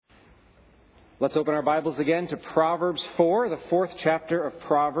Let's open our Bibles again to Proverbs 4, the fourth chapter of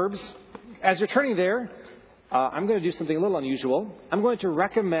Proverbs. As you're turning there, I'm going to do something a little unusual. I'm going to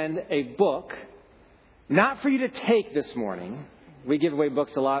recommend a book, not for you to take this morning. We give away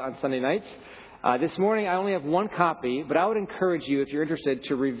books a lot on Sunday nights. This morning, I only have one copy, but I would encourage you, if you're interested,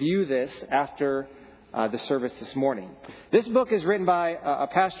 to review this after the service this morning. This book is written by a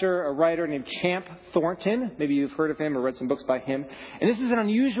pastor, a writer named Champ Thornton. Maybe you've heard of him or read some books by him. And this is an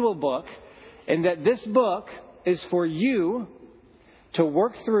unusual book in that this book is for you to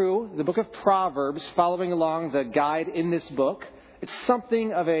work through the book of Proverbs, following along the guide in this book. It's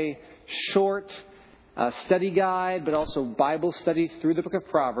something of a short study guide, but also Bible study through the book of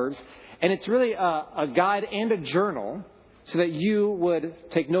Proverbs. And it's really a guide and a journal so that you would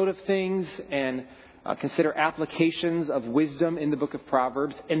take note of things and consider applications of wisdom in the book of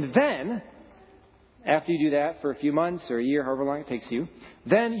Proverbs. And then, after you do that for a few months or a year, however long it takes you,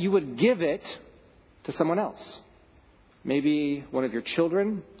 then you would give it to someone else. Maybe one of your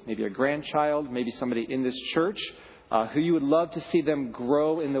children, maybe a grandchild, maybe somebody in this church who you would love to see them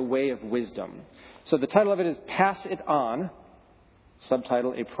grow in the way of wisdom. So the title of it is Pass It On.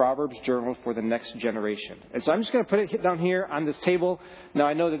 Subtitle, A Proverbs Journal for the Next Generation. And so I'm just going to put it down here on this table. Now,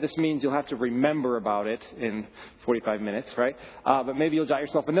 I know that this means you'll have to remember about it in 45 minutes, right? But maybe you'll jot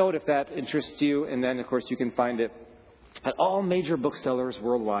yourself a note if that interests you. And then, of course, you can find it at all major booksellers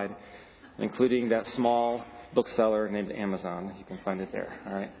worldwide, including that small bookseller named Amazon. You can find it there,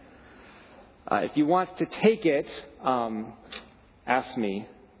 all right? If you want to take it, ask me.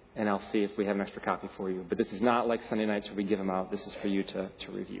 And I'll see if we have an extra copy for you. But this is not like Sunday nights where we give them out. This is for you to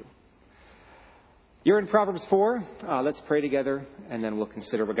review. You're in Proverbs 4. Let's pray together, and then we'll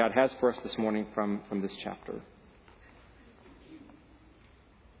consider what God has for us this morning from this chapter.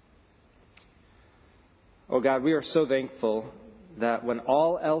 Oh God, we are so thankful that when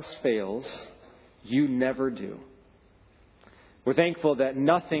all else fails, you never do. We're thankful that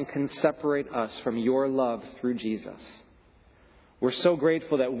nothing can separate us from your love through Jesus. We're so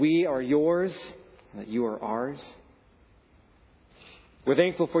grateful that we are yours, that you are ours. We're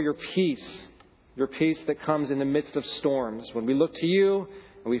thankful for your peace that comes in the midst of storms. When we look to you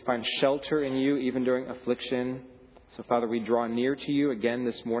and we find shelter in you, even during affliction. So, Father, we draw near to you again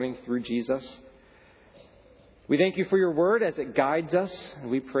this morning through Jesus. We thank you for your word as it guides us.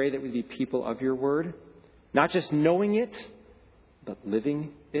 And we pray that we be people of your word, not just knowing it, but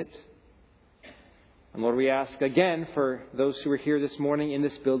living it. And Lord, we ask again for those who are here this morning in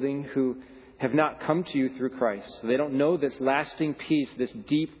this building who have not come to you through Christ. So they don't know this lasting peace, this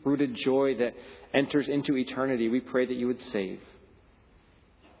deep-rooted joy that enters into eternity. We pray that you would save.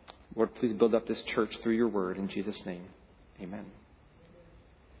 Lord, please build up this church through your word. In Jesus' name, amen.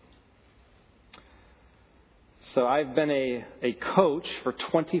 So I've been a coach for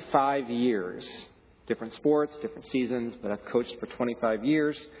 25 years. Different sports, different seasons, but I've coached for 25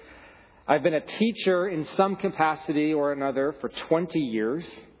 years. I've been a teacher in some capacity or another for 20 years.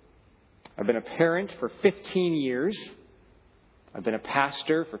 I've been a parent for 15 years. I've been a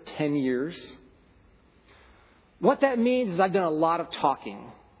pastor for 10 years. What that means is I've done a lot of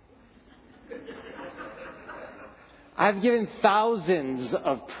talking. I've given thousands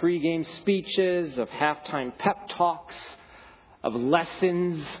of pregame speeches, of halftime pep talks, of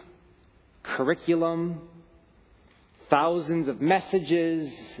lessons, curriculum, thousands of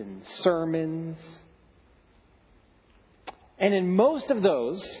messages and sermons. And in most of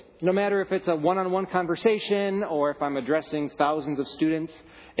those, no matter if it's a one-on-one conversation or if I'm addressing thousands of students,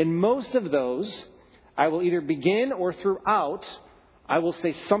 in most of those, I will either begin or throughout, I will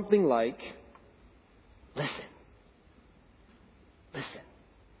say something like, listen. Listen.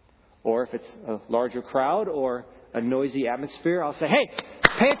 Or if it's a larger crowd or a noisy atmosphere, I'll say, hey,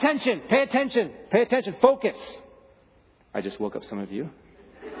 pay attention, pay attention, pay attention, focus. I just woke up some of you.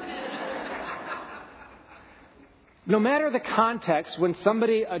 No matter the context, when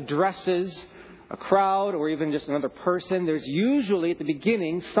somebody addresses a crowd or even just another person, there's usually at the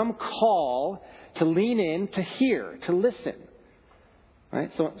beginning some call to lean in, to hear, to listen.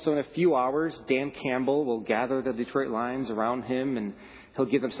 Right? So in a few hours, Dan Campbell will gather the Detroit Lions around him and he'll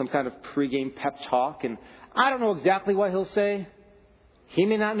give them some kind of pregame pep talk. And I don't know exactly what he'll say. He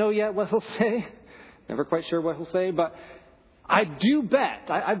may not know yet what he'll say. Never quite sure what he'll say, but I do bet,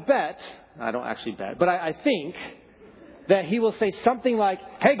 I don't actually bet, but I think that he will say something like,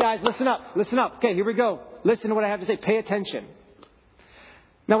 hey guys, listen up. Okay, here we go. Listen to what I have to say. Pay attention.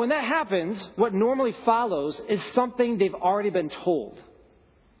 Now, when that happens, what normally follows is something they've already been told.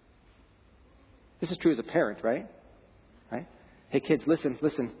 This is true as a parent, right? Hey kids, listen.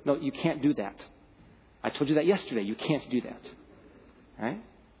 No, you can't do that. I told you that yesterday. You can't do that. Right?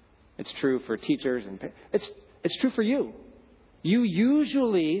 It's true for teachers, and it's true for you. You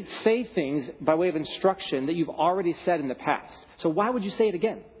usually say things by way of instruction that you've already said in the past. So why would you say it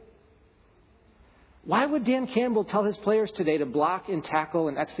again? Why would Dan Campbell tell his players today to block and tackle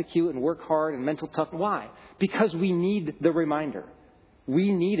and execute and work hard and mental tough? Why? Because we need the reminder.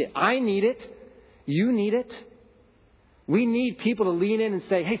 We need it. I need it. You need it. We need people to lean in and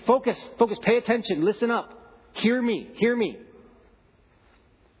say, hey, focus, pay attention, listen up. Hear me.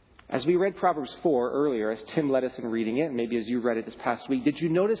 As we read Proverbs 4 earlier, as Tim led us in reading it, and maybe as you read it this past week, did you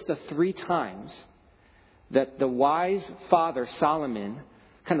notice the 3 times that the wise father, Solomon,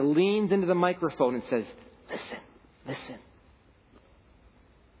 kind of leans into the microphone and says, listen.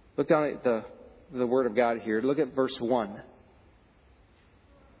 Look down at the Word of God here. Look at verse 1.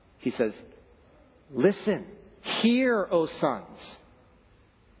 He says, listen, hear, O sons.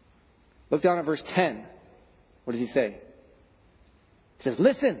 Look down at verse 10. What does he say? He says,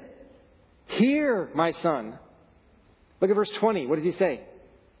 listen, hear, my son. Look at verse 20. What does he say?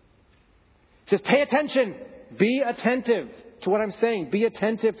 He says, pay attention. Be attentive to what I'm saying. Be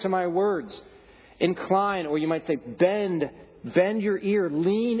attentive to my words. Incline, or you might say bend your ear.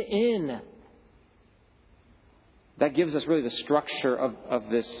 Lean in. That gives us really the structure of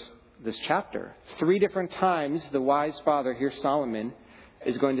this chapter. 3 different times the wise father here, Solomon,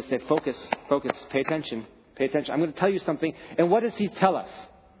 is going to say, focus, pay attention. I'm going to tell you something. And what does he tell us?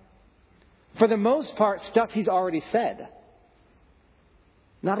 For the most part, stuff he's already said.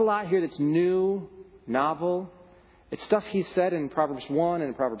 Not a lot here that's new, novel. It's stuff he said in Proverbs 1 and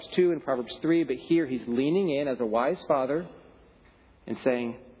in Proverbs 2 and Proverbs 3. But here he's leaning in as a wise father and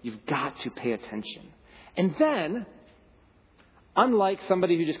saying, you've got to pay attention. And then, unlike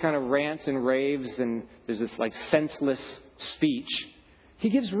somebody who just kind of rants and raves and there's this like senseless speech, he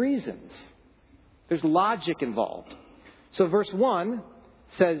gives reasons. There's logic involved. So verse 1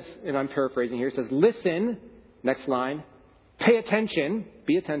 says, and I'm paraphrasing here, it says, listen, next line, pay attention,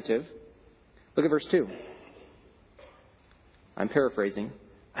 be attentive. Look at verse 2. I'm paraphrasing.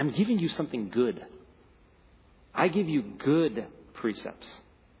 I'm giving you something good. I give you good precepts.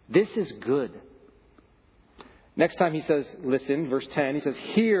 This is good. Next time he says, listen, verse 10, he says,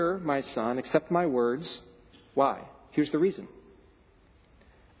 hear, my son, accept my words. Why? Here's the reason.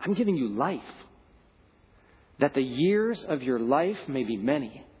 I'm giving you life, that the years of your life may be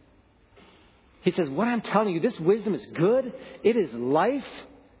many. He says, what I'm telling you, this wisdom is good. It is life.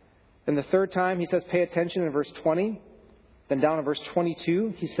 And the third time he says, pay attention in verse 20. Then down in verse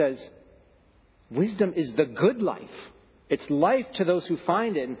 22, he says, wisdom is the good life. It's life to those who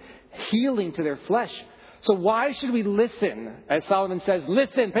find it and healing to their flesh. So why should we listen? As Solomon says,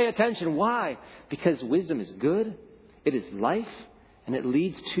 listen, pay attention. Why? Because wisdom is good. It is life. And it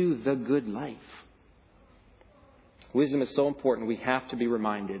leads to the good life. Wisdom is so important. We have to be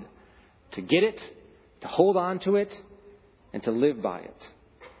reminded to get it, to hold on to it, and to live by it.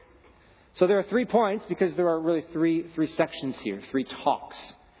 So there are 3 points because there are really three sections here, 3 talks.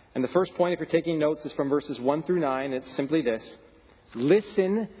 And the first point, if you're taking notes, is from verses 1 through 9. It's simply this.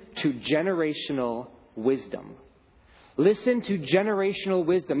 Listen to generational wisdom. Listen to generational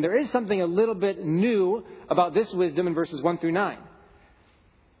wisdom. There is something a little bit new about this wisdom in verses 1 through 9.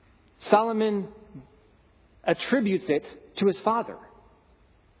 Solomon attributes it to his father.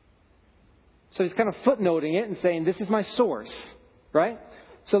 So he's kind of footnoting it and saying, this is my source, right?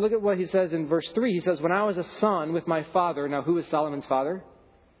 So look at what he says in verse 3. He says, when I was a son with my father. Now, who is Solomon's father?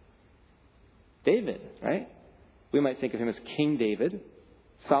 David, right? We might think of him as King David.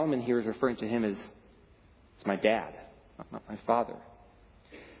 Solomon here is referring to him as my dad, not my father.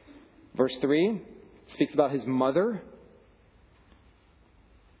 Verse 3 speaks about his mother.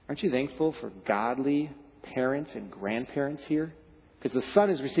 Aren't you thankful for godly parents and grandparents here? Because the son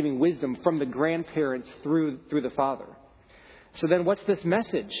is receiving wisdom from the grandparents through the father. So then what's this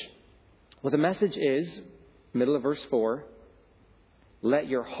message? Well, the message is, middle of verse 4, let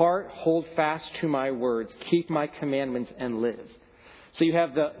your heart hold fast to my words, keep my commandments and live. So you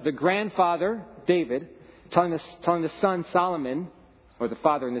have the grandfather, David, telling the son, Solomon, or the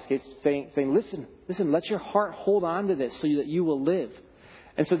father in this case, saying, listen, let your heart hold on to this so that you will live.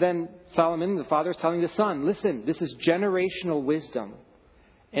 And so then Solomon, the father, is telling the son, listen, this is generational wisdom.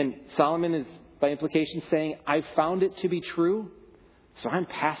 And Solomon is, by implication, saying, I found it to be true, so I'm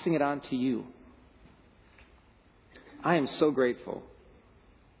passing it on to you. I am so grateful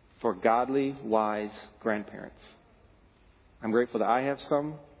for godly, wise grandparents. I'm grateful that I have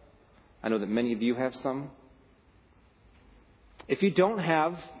some. I know that many of you have some. If you don't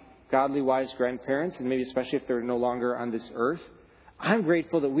have godly, wise grandparents, and maybe especially if they're no longer on this earth, I'm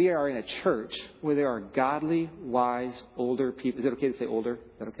grateful that we are in a church where there are godly, wise, older people. Is it okay to say older?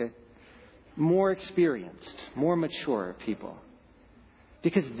 Is that okay? more experienced, more mature people.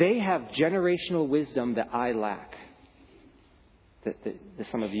 Because they have generational wisdom that I lack, that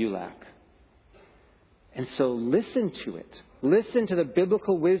some of you lack. And so listen to it. Listen to the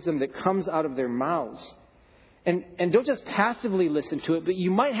biblical wisdom that comes out of their mouths. And don't just passively listen to it, but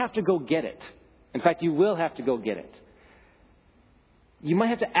you might have to go get it. In fact, you will have to go get it. You might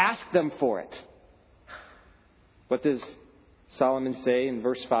have to ask them for it. What does Solomon say in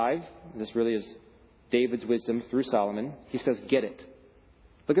verse 5? This really is David's wisdom through Solomon. He says, get it.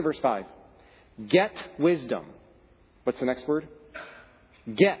 Look at verse 5. Get wisdom. What's the next word?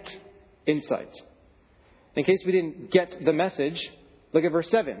 Get insight. In case we didn't get the message, look at verse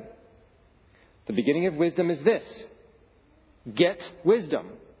 7. The beginning of wisdom is this. Get wisdom.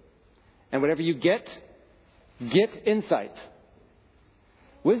 And whatever you get insight.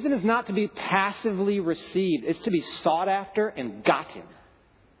 Wisdom is not to be passively received. It's to be sought after and gotten.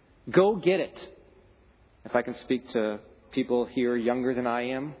 Go get it. If I can speak to people here younger than I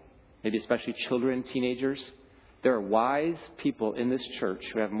am, maybe especially children, teenagers, there are wise people in this church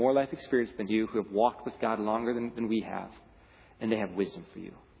who have more life experience than you, who have walked with God longer than we have, and they have wisdom for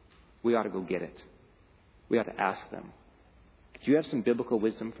you. We ought to go get it. We ought to ask them, do you have some biblical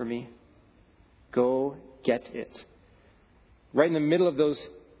wisdom for me? Go get it. Right in the middle of those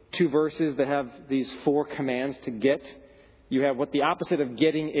two verses that have these 4 commands to get, you have what the opposite of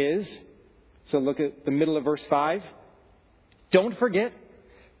getting is. So look at the middle of verse 5. Don't forget.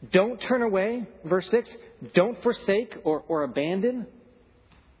 Don't turn away. Verse 6. Don't forsake or abandon.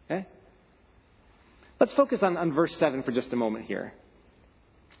 Okay? Let's focus on verse 7 for just a moment here.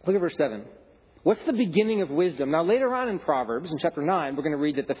 Look at verse 7. What's the beginning of wisdom? Now, later on in Proverbs, in chapter 9, we're going to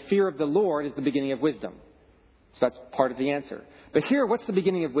read that the fear of the Lord is the beginning of wisdom. So that's part of the answer. But here, what's the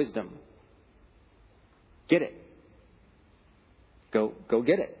beginning of wisdom? Get it. Go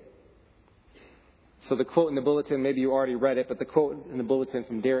get it. So the quote in the bulletin, maybe you already read it, but the quote in the bulletin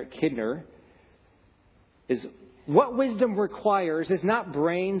from Derek Kidner is, what wisdom requires is not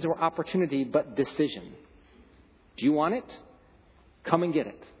brains or opportunity, but decision. Do you want it? Come and get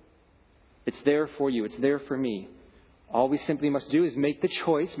it. It's there for you. It's there for me. All we simply must do is make the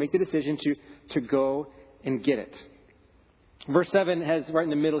choice, make the decision to go and get it. Verse 7 has right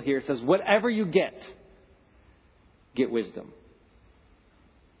in the middle here, it says, whatever you get wisdom.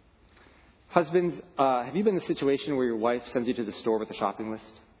 Husbands, have you been in a situation where your wife sends you to the store with a shopping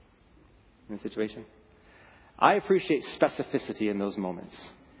list? In a situation? I appreciate specificity in those moments.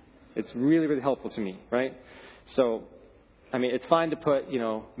 It's really, really helpful to me, right? So, I mean, it's fine to put,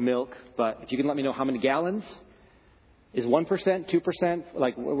 milk, but if you can let me know how many gallons, is 1%, 2%,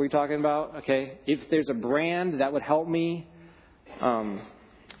 like what we're talking about, okay? If there's a brand that would help me,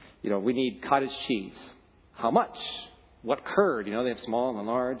 we need cottage cheese. How much? What curd? They have small and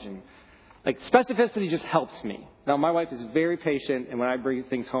large, and specificity just helps me. Now, my wife is very patient, and when I bring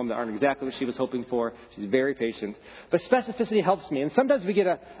things home that aren't exactly what she was hoping for, she's very patient. But specificity helps me. And sometimes we get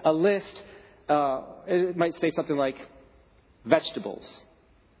a list. It might say something like vegetables.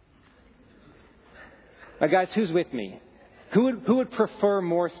 Now, guys, who's with me? Who would prefer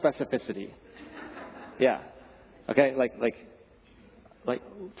more specificity? Yeah. Okay, like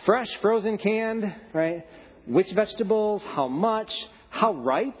fresh, frozen, canned, right? Which vegetables? How much? How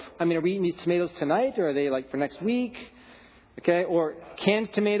ripe? I mean, are we eating these tomatoes tonight, or are they for next week? Okay, or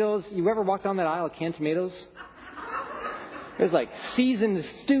canned tomatoes. You ever walk down that aisle of canned tomatoes? There's seasoned,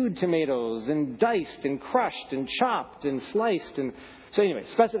 stewed tomatoes, and diced, and crushed, and chopped, and sliced, and so anyway,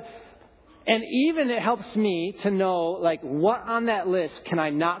 and even it helps me to know what on that list can I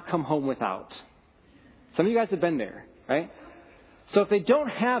not come home without. Some of you guys have been there, right? So if they don't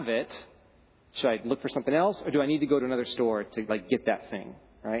have it, should I look for something else, or do I need to go to another store to get that thing,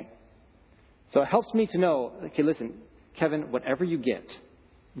 right? So it helps me to know, okay, listen, Kevin, whatever you get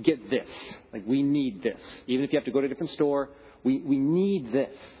this. We need this. Even if you have to go to a different store, we need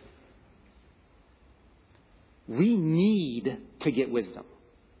this. We need to get wisdom.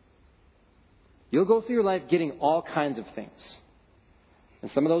 You'll go through your life getting all kinds of things.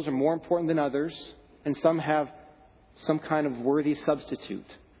 And some of those are more important than others, and some have some kind of worthy substitute.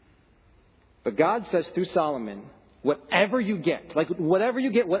 But God says through Solomon, whatever you get,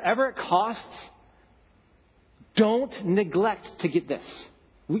 whatever it costs, don't neglect to get this.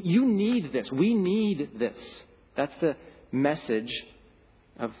 You need this. We need this. That's the message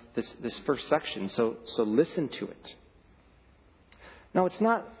of this first section. So listen to it. Now, it's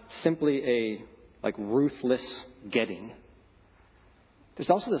not simply a ruthless getting. There's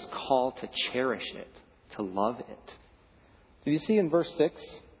also this call to cherish it, to love it. Do you see in verse 6?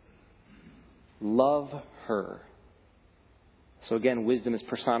 Love her. So again, wisdom is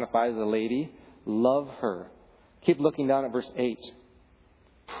personified as a lady. Love her. Keep looking down at verse 8.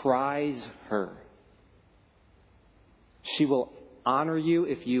 Prize her. She will honor you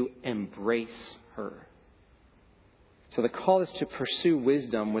if you embrace her. So the call is to pursue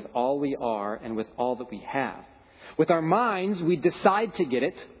wisdom with all we are and with all that we have. With our minds, we decide to get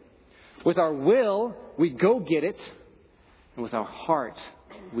it. With our will, we go get it. And with our heart,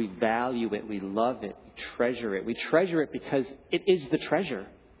 we value it, we love it, we treasure it. We treasure it because it is the treasure.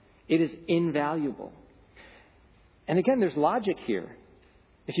 It is invaluable. And again, there's logic here.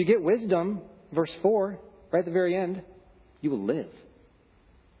 If you get wisdom, verse 4, right at the very end, you will live.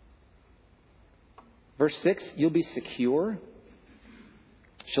 Verse 6, you'll be secure.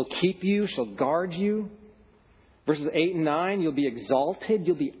 She'll keep you, she'll guard you. Verses 8 and 9, you'll be exalted,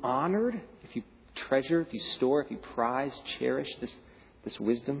 you'll be honored if you treasure, if you store, if you prize, cherish this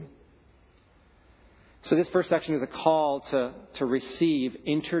wisdom. So this first section is a call to receive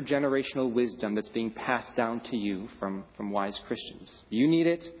intergenerational wisdom that's being passed down to you from wise Christians. You need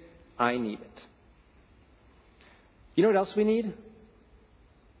it. I need it. You know what else we need?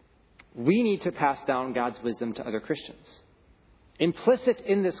 We need to pass down God's wisdom to other Christians. Implicit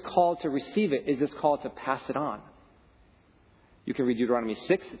in this call to receive it is this call to pass it on. You can read Deuteronomy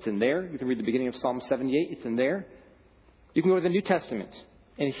 6. It's in there. You can read the beginning of Psalm 78. It's in there. You can go to the New Testament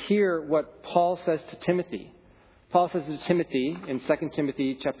and hear what Paul says to Timothy. Paul says to Timothy in 2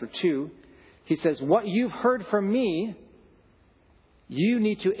 Timothy chapter 2, he says, what you've heard from me, you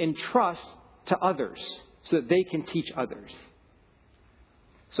need to entrust to others so that they can teach others.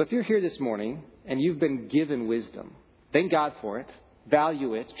 So if you're here this morning and you've been given wisdom, thank God for it,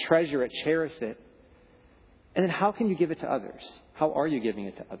 value it, treasure it, cherish it. And then how can you give it to others? How are you giving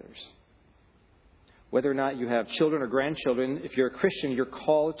it to others? Whether or not you have children or grandchildren, if you're a Christian, you're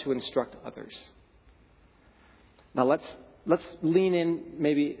called to instruct others. Now let's lean in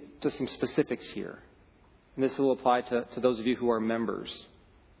maybe to some specifics here. And this will apply to those of you who are members.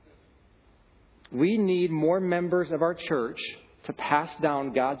 We need more members of our church to pass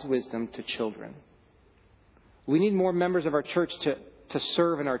down God's wisdom to children. We need more members of our church to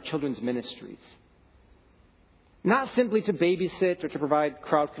serve in our children's ministries. Not simply to babysit or to provide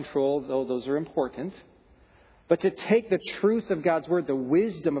crowd control, though those are important, but to take the truth of God's Word, the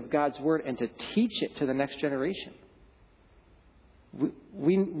wisdom of God's Word, and to teach it to the next generation.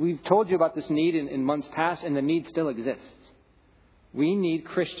 We've told you about this need in months past, and the need still exists. We need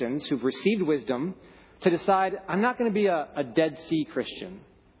Christians who've received wisdom to decide, I'm not going to be a Dead Sea Christian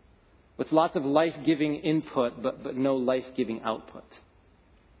with lots of life-giving input but no life-giving output.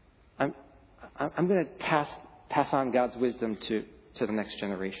 I'm going to pass on God's wisdom to the next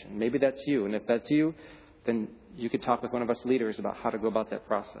generation. Maybe that's you. And if that's you, then you could talk with one of us leaders about how to go about that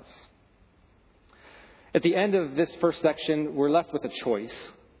process. At the end of this first section, we're left with a choice.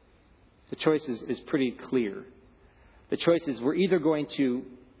 The choice is pretty clear. The choice is we're either going to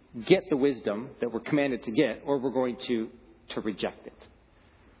get the wisdom that we're commanded to get, or we're going to reject it.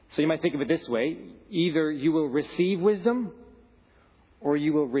 So you might think of it this way. Either you will receive wisdom, or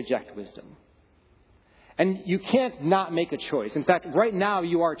you will reject wisdom. And you can't not make a choice. In fact, right now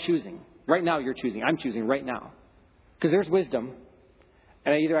you are choosing. Right now you're choosing. I'm choosing right now. Because there's wisdom.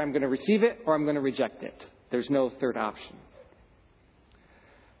 And either I'm going to receive it or I'm going to reject it. There's no third option.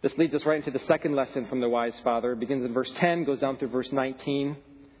 This leads us right into the second lesson from the wise father. It begins in verse 10, goes down through verse 19.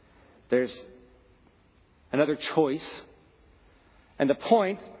 There's another choice. And the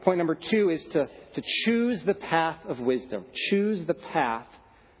point number 2, is to choose the path of wisdom. Choose the path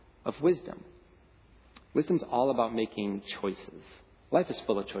of wisdom. Wisdom's all about making choices. Life is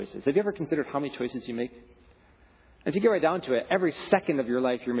full of choices. Have you ever considered how many choices you make? If you get right down to it, every second of your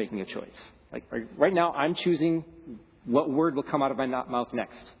life you're making a choice. Like right now, I'm choosing what word will come out of my mouth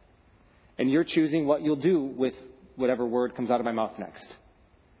next. And you're choosing what you'll do with whatever word comes out of my mouth next.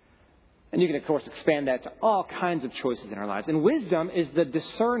 And you can, of course, expand that to all kinds of choices in our lives. And wisdom is the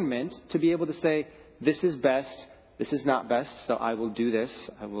discernment to be able to say, this is best, this is not best, so I will do this,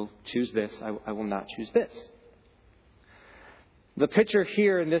 I will choose this, I will not choose this. The picture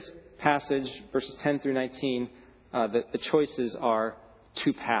here in this passage, verses 10 through 19, the choices are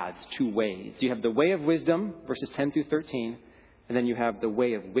two paths, two ways. You have the way of wisdom, verses 10 through 13, and then you have the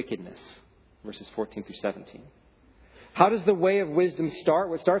way of wickedness, verses 14 through 17. How does the way of wisdom start?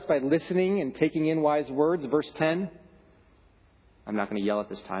 Well, it starts by listening and taking in wise words. Verse 10, I'm not going to yell at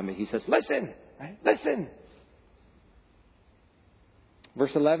this time, but he says, listen, right? Listen.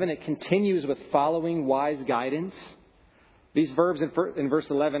 Verse 11, it continues with following wise guidance. These verbs in verse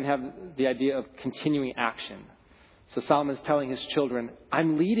 11 have the idea of continuing action. So Solomon is telling his children,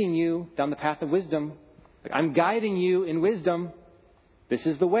 I'm leading you down the path of wisdom. Like, I'm guiding you in wisdom. This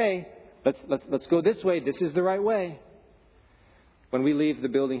is the way. Let's go this way. This is the right way. When we leave the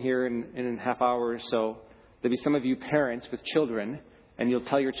building here in a half hour or so, there'll be some of you parents with children, and you'll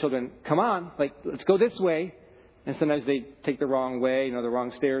tell your children, come on, let's go this way. And sometimes they take the wrong way, the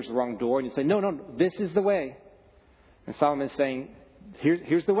wrong stairs, the wrong door. And you say, no, this is the way. And Solomon is saying,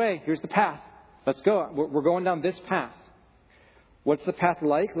 here's the way. Here's the path. Let's go. We're going down this path. What's the path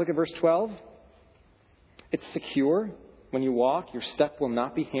like? Look at verse 12. It's secure. When you walk, your step will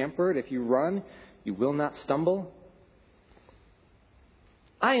not be hampered. If you run, you will not stumble.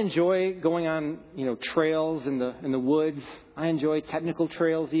 I enjoy going on, trails in the woods. I enjoy technical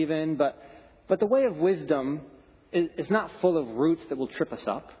trails even. But the way of wisdom is not full of roots that will trip us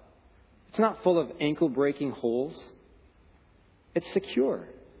up. It's not full of ankle-breaking holes. It's secure.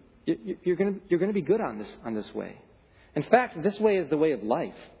 You're going to be good on this way. In fact, this way is the way of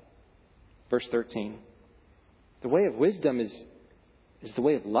life. Verse 13. The way of wisdom is the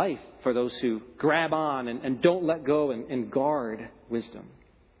way of life for those who grab on and don't let go and guard wisdom.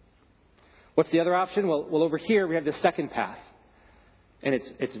 What's the other option? Well, over here we have the second path. And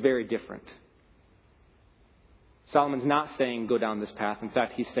it's very different. Solomon's not saying go down this path. In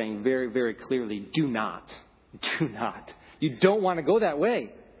fact, he's saying very, very clearly, do not. Do not. You don't want to go that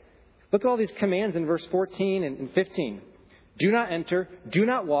way. Look at all these commands in verse 14 and 15. Do not enter. Do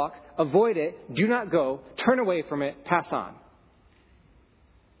not walk. Avoid it. Do not go. Turn away from it. Pass on.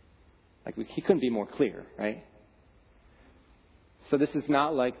 He couldn't be more clear, right? So this is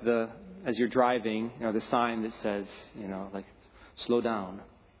not like as you're driving, the sign that says, slow down.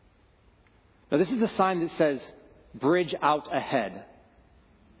 No, this is a sign that says, bridge out ahead.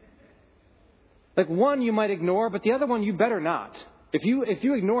 One you might ignore, but the other one you better not. If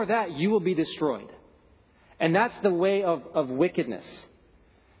you ignore that, you will be destroyed. And that's the way of wickedness.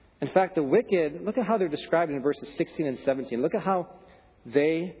 In fact, the wicked, look at how they're described in verses 16 and 17. Look at how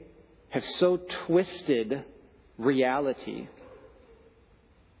they have so twisted reality.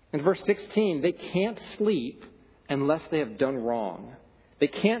 In verse 16, they can't sleep unless they have done wrong. They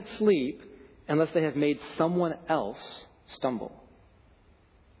can't sleep unless they have made someone else stumble.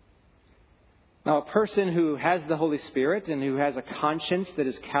 Now, a person who has the Holy Spirit and who has a conscience that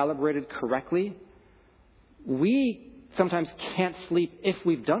is calibrated correctly, we sometimes can't sleep if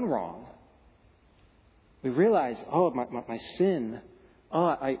we've done wrong. We realize, my sin.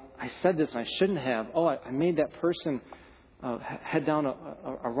 I said this and I shouldn't have. I made that person head down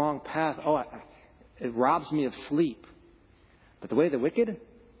a wrong path. It robs me of sleep. But the way of the wicked,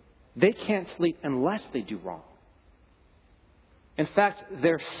 they can't sleep unless they do wrong. In fact,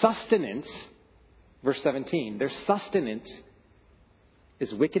 their sustenance, verse 17, their sustenance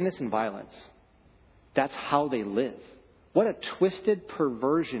is wickedness and violence. That's how they live. What a twisted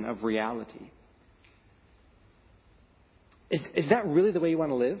perversion of reality. Is that really the way you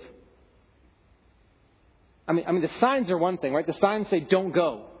want to live? I mean, the signs are one thing, right? The signs say don't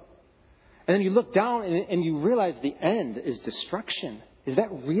go. And then you look down and you realize the end is destruction. Is that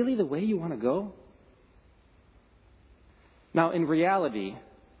really the way you want to go? Now, in reality,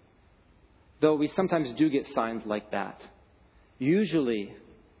 though we sometimes do get signs like that, usually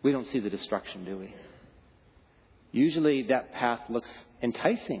we don't see the destruction, do we? Usually that path looks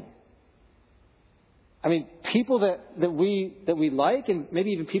enticing. I mean, people that we like, and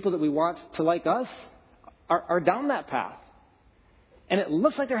maybe even people that we want to like us, are down that path. And it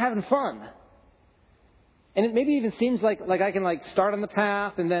looks like they're having fun. And it maybe even seems like I can start on the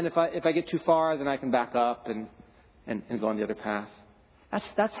path, and then if I get too far, then I can back up and go on the other path.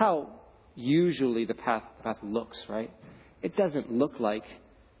 That's how usually the path looks, right? It doesn't look like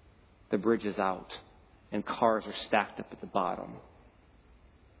the bridge is out and cars are stacked up at the bottom.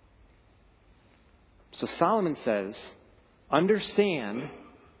 So Solomon says, understand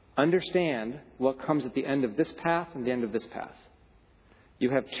what comes at the end of this path and the end of this path. You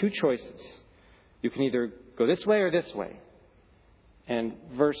have two choices. You can either go this way or this way. And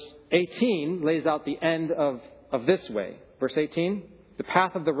verse 18 lays out the end of this way. Verse 18, the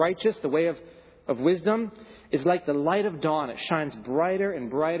path of the righteous, the way of wisdom, is like the light of dawn. It shines brighter and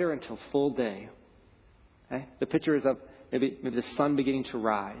brighter until full day. Okay? The picture is of maybe the sun beginning to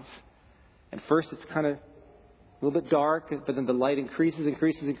rise. And first it's kind of a little bit dark, but then the light increases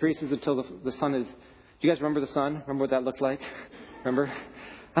until the sun is... Do you guys remember the sun? Remember what that looked like? Remember?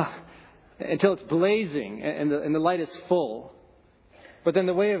 Until it's blazing and the light is full. But then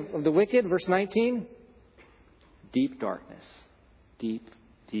the way of the wicked, verse 19, deep darkness. Deep,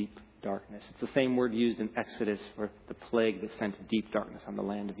 deep darkness. It's the same word used in Exodus for the plague that sent deep darkness on the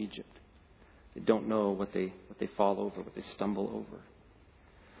land of Egypt. They don't know what they fall over, what they stumble over.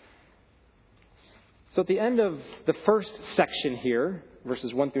 So at the end of the first section here,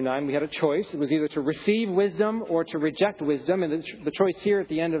 verses 1 through 9, we had a choice. It was either to receive wisdom or to reject wisdom. And the choice here at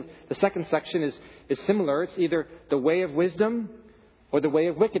the end of the second section is similar. It's either the way of wisdom or the way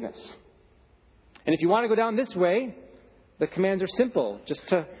of wickedness. And if you want to go down this way, the commands are simple. Just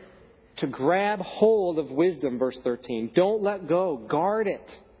to grab hold of wisdom, verse 13. Don't let go. Guard it.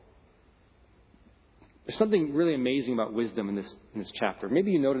 There's something really amazing about wisdom in this chapter.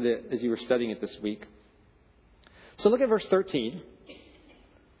 Maybe you noted it as you were studying it this week. So look at verse 13.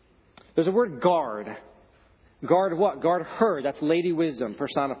 There's a word guard. Guard what? Guard her. That's Lady Wisdom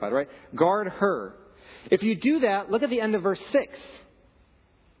personified, right? Guard her. If you do that, look at the end of verse 6.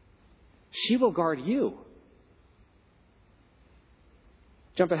 She will guard you.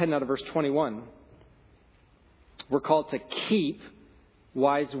 Jump ahead now to verse 21. We're called to keep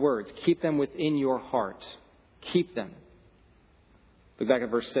wise words. Keep them within your heart. Keep them. Look back at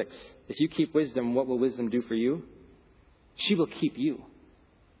verse 6. If you keep wisdom, what will wisdom do for you? She will keep you.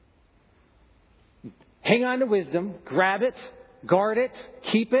 Hang on to wisdom. Grab it. Guard it.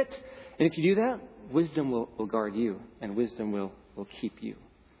 Keep it. And if you do that, wisdom will guard you. And wisdom will keep you.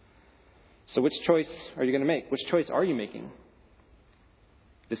 So which choice are you going to make? Which choice are you making?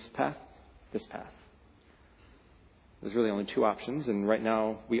 This path? This path. There's really only two options. And right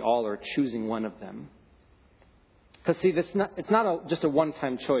now, we all are choosing one of them. Because see, it's not just a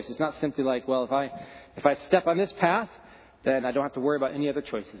one-time choice. It's not simply like, well, if I step on this path, then I don't have to worry about any other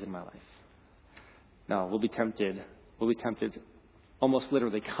choices in my life. No, we'll be tempted. We'll be tempted almost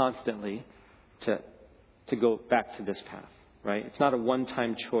literally constantly to go back to this path, right? It's not a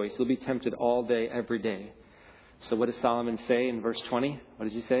one-time choice. We'll be tempted all day, every day. So what does Solomon say in verse 20? What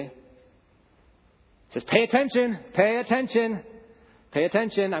does he say? He says, pay attention, pay attention, pay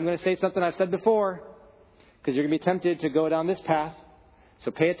attention. I'm going to say something I've said before because you're going to be tempted to go down this path.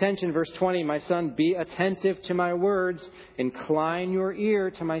 So pay attention, verse 20, my son, be attentive to my words. Incline your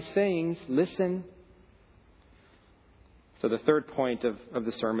ear to my sayings. Listen. So the third point of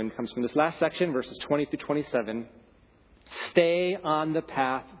the sermon comes from this last section, verses 20 through 27. Stay on the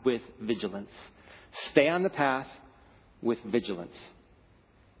path with vigilance. Stay on the path with vigilance.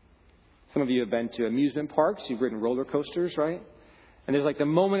 Some of you have been to amusement parks. You've ridden roller coasters, right? And there's like the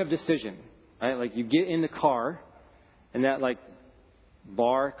moment of decision, right? Like you get in the car and that like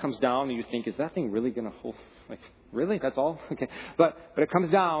bar comes down and you think, is that thing really going to hold? Like, really? That's all? Okay. But it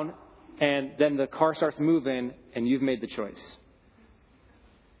comes down and then the car starts moving and you've made the choice.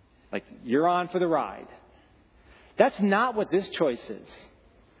 Like you're on for the ride. That's not what this choice is.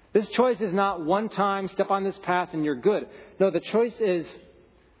 This choice is not one time, step on this path and you're good. No, the choice is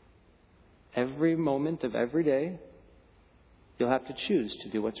every moment of every day, you'll have to choose to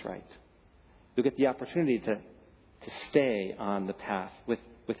do what's right. You'll get the opportunity to stay on the path with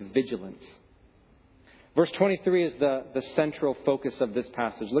vigilance. Verse 23 is the central focus of this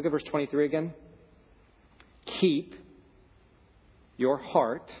passage. Look at verse 23 again. Keep your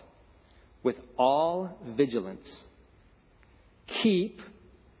heart with all vigilance. Keep,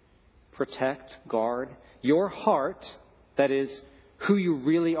 protect, guard your heart, that is, who you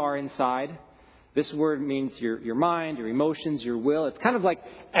really are inside. This word means your mind, your emotions, your will. It's kind of like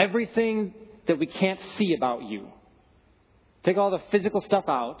everything that we can't see about you. Take all the physical stuff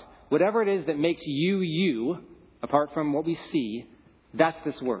out. Whatever it is that makes you, apart from what we see, that's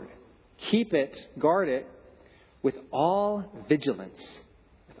this word. Keep it, guard it, with all vigilance.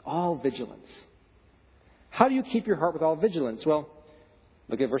 With all vigilance. How do you keep your heart with all vigilance? Well,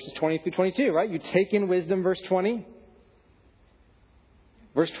 look at verses 20 through 22, right? You take in wisdom, verse 20.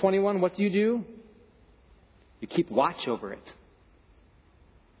 Verse 21, what do? You keep watch over it.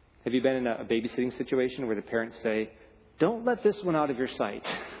 Have you been in a babysitting situation where the parents say, don't let this one out of your sight.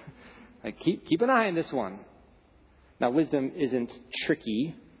 Like, keep an eye on this one. Now, wisdom isn't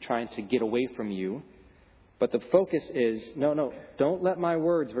tricky, trying to get away from you. But the focus is, no, don't let my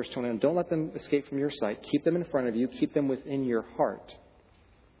words, verse 21, don't let them escape from your sight. Keep them in front of you. Keep them within your heart.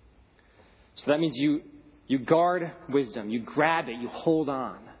 So that means you guard wisdom. You grab it. You hold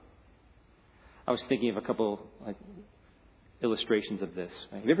on. I was thinking of a couple illustrations of this.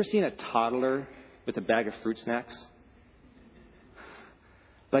 Have you ever seen a toddler with a bag of fruit snacks?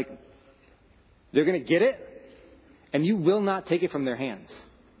 Like, they're going to get it, and you will not take it from their hands.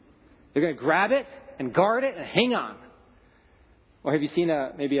 They're going to grab it and guard it and hang on. Or have you seen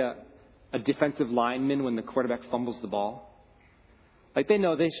maybe a defensive lineman when the quarterback fumbles the ball? Like, they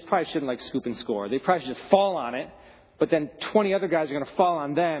know they probably shouldn't scoop and score. They probably should just fall on it, but then 20 other guys are going to fall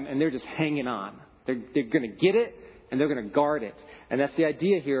on them, and they're just hanging on. They're going to get it, and they're going to guard it. And that's the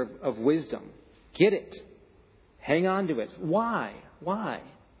idea here of wisdom. Get it. Hang on to it. Why?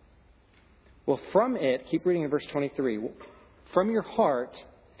 Well, from it, keep reading in verse 23, from your heart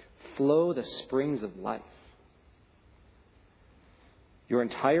flow the springs of life. Your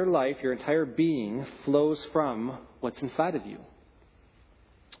entire life, your entire being flows from what's inside of you.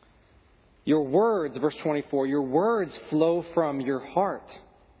 Your words, verse 24, your words flow from your heart.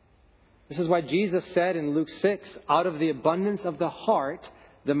 This is why Jesus said in Luke 6, out of the abundance of the heart,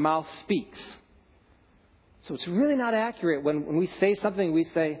 the mouth speaks. So it's really not accurate when we say something, we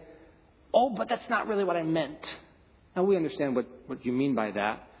say, oh, but that's not really what I meant. Now we understand what you mean by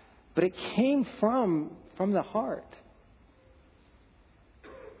that. But it came from the heart.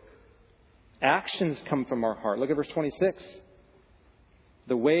 Actions come from our heart. Look at verse 26.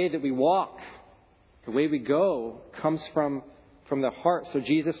 The way that we walk, the way we go comes from the heart. So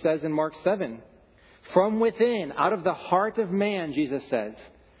Jesus says in Mark 7, from within, out of the heart of man, Jesus says,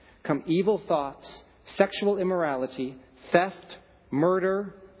 come evil thoughts, sexual immorality, theft,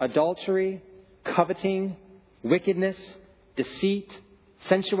 murder, adultery, coveting, wickedness, deceit,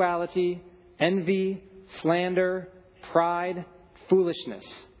 sensuality, envy, slander, pride, foolishness.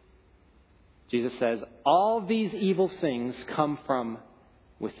 Jesus says, all these evil things come from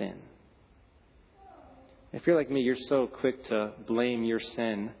within. If you're like me, you're so quick to blame your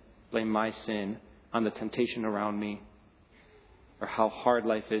sin, blame my sin on the temptation around me or how hard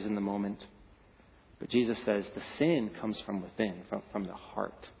life is in the moment. But Jesus says the sin comes from within, from the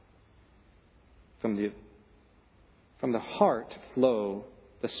heart. From the heart flow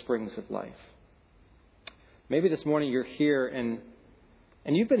the springs of life. Maybe this morning you're here and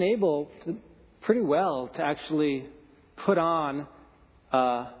you've been able to, pretty well to actually put on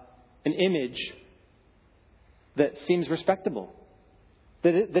an image that seems respectable,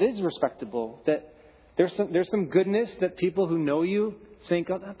 that is respectable, that there's some goodness that people who know you think,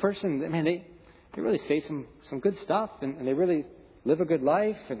 oh, that person, man, they really say some good stuff and they really live a good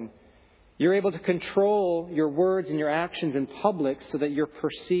life, and you're able to control your words and your actions in public so that you're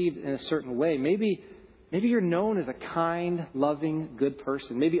perceived in a certain way. Maybe you're known as a kind, loving, good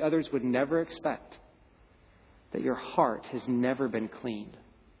person. Maybe others would never expect that your heart has never been cleaned.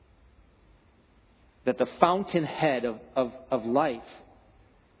 That the fountainhead of life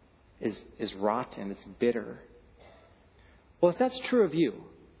is rotten, it's bitter. Well, if that's true of you,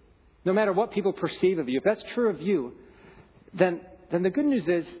 no matter what people perceive of you, if that's true of you, then the good news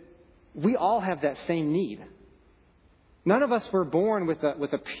is we all have that same need. None of us were born with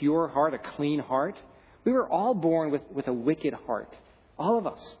a pure heart, a clean heart. We were all born with a wicked heart. All of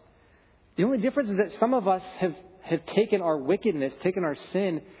us. The only difference is that some of us have taken our wickedness, taken our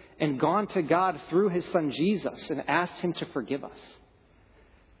sin, and gone to God through His Son Jesus and asked Him to forgive us.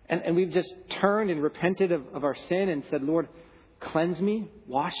 And we've just turned and repented of our sin and said, Lord, cleanse me,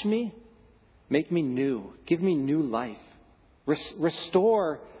 wash me, make me new, give me new life.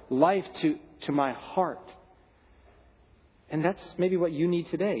 Restore life to my heart. And that's maybe what you need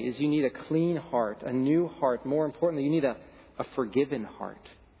today, is you need a clean heart, a new heart. More importantly, you need a forgiven heart.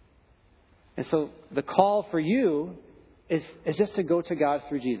 And so the call for you is just to go to God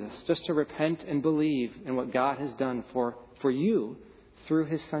through Jesus, just to repent and believe in what God has done for you through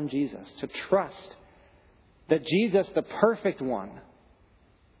His Son Jesus, to trust that Jesus, the perfect one,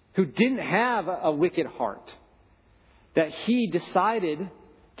 who didn't have a wicked heart, that He decided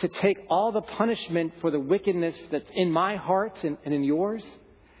to take all the punishment for the wickedness that's in my heart and in yours.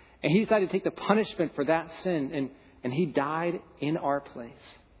 And He decided to take the punishment for that sin. And He died in our place.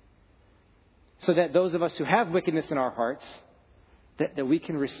 So that those of us who have wickedness in our hearts, that we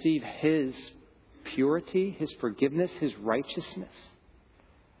can receive His purity, His forgiveness, His righteousness.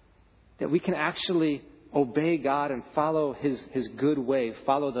 That we can actually obey God and follow His good way,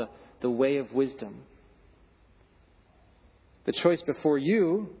 follow the way of wisdom. The choice before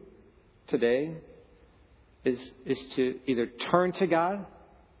you today is to either turn to God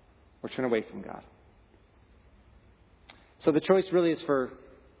or turn away from God. So the choice really is for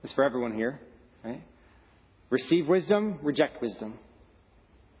everyone here, right? Receive wisdom, reject wisdom.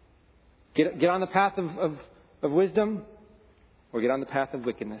 Get on the path of wisdom or get on the path of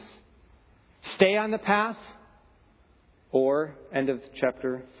wickedness. Stay on the path or, end of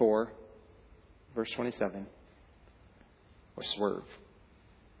chapter 4, verse 27. Or swerve.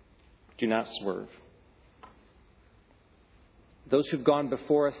 Do not swerve. Those who've gone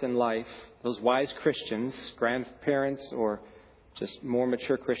before us in life, those wise Christians, grandparents, or just more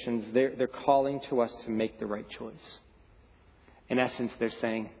mature Christians, they're calling to us to make the right choice. In essence, they're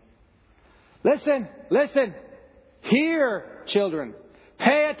saying, listen, hear, children.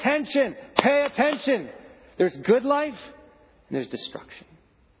 Pay attention. There's good life and there's destruction.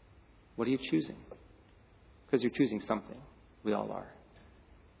 What are you choosing? Because you're choosing something. We all are.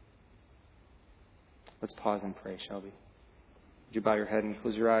 Let's pause and pray, shall we? Would you bow your head and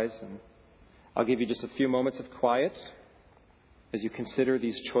close your eyes? And I'll give you just a few moments of quiet as you consider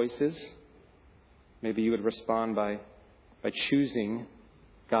these choices. Maybe you would respond by choosing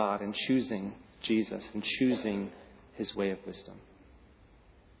God and choosing Jesus and choosing his way of wisdom.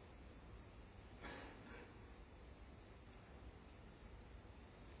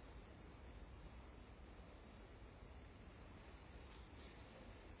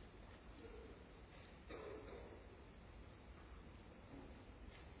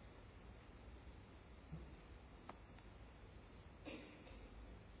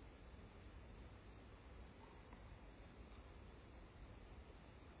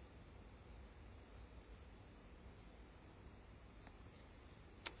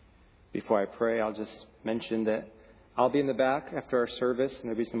 Before I pray, I'll just mention that I'll be in the back after our service, and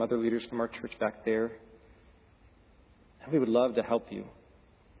there'll be some other leaders from our church back there. And we would love to help you.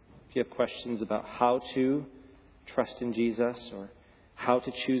 If you have questions about how to trust in Jesus or how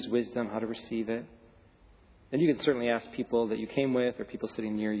to choose wisdom, how to receive it, then you can certainly ask people that you came with or people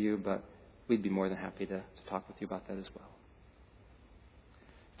sitting near you, but we'd be more than happy to talk with you about that as well.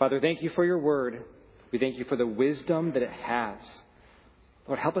 Father, thank you for your word. We thank you for the wisdom that it has.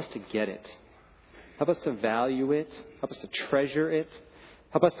 Lord, help us to get it. Help us to value it. Help us to treasure it.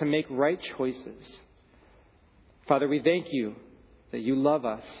 Help us to make right choices. Father, we thank you that you love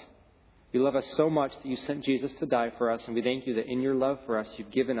us. You love us so much that you sent Jesus to die for us. And we thank you that in your love for us,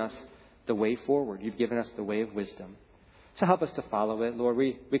 you've given us the way forward. You've given us the way of wisdom. So help us to follow it. Lord,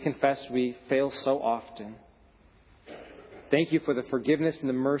 we confess we fail so often. Thank you for the forgiveness and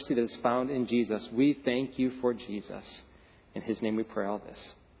the mercy that is found in Jesus. We thank you for Jesus. In his name we pray all this.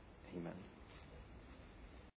 Amen.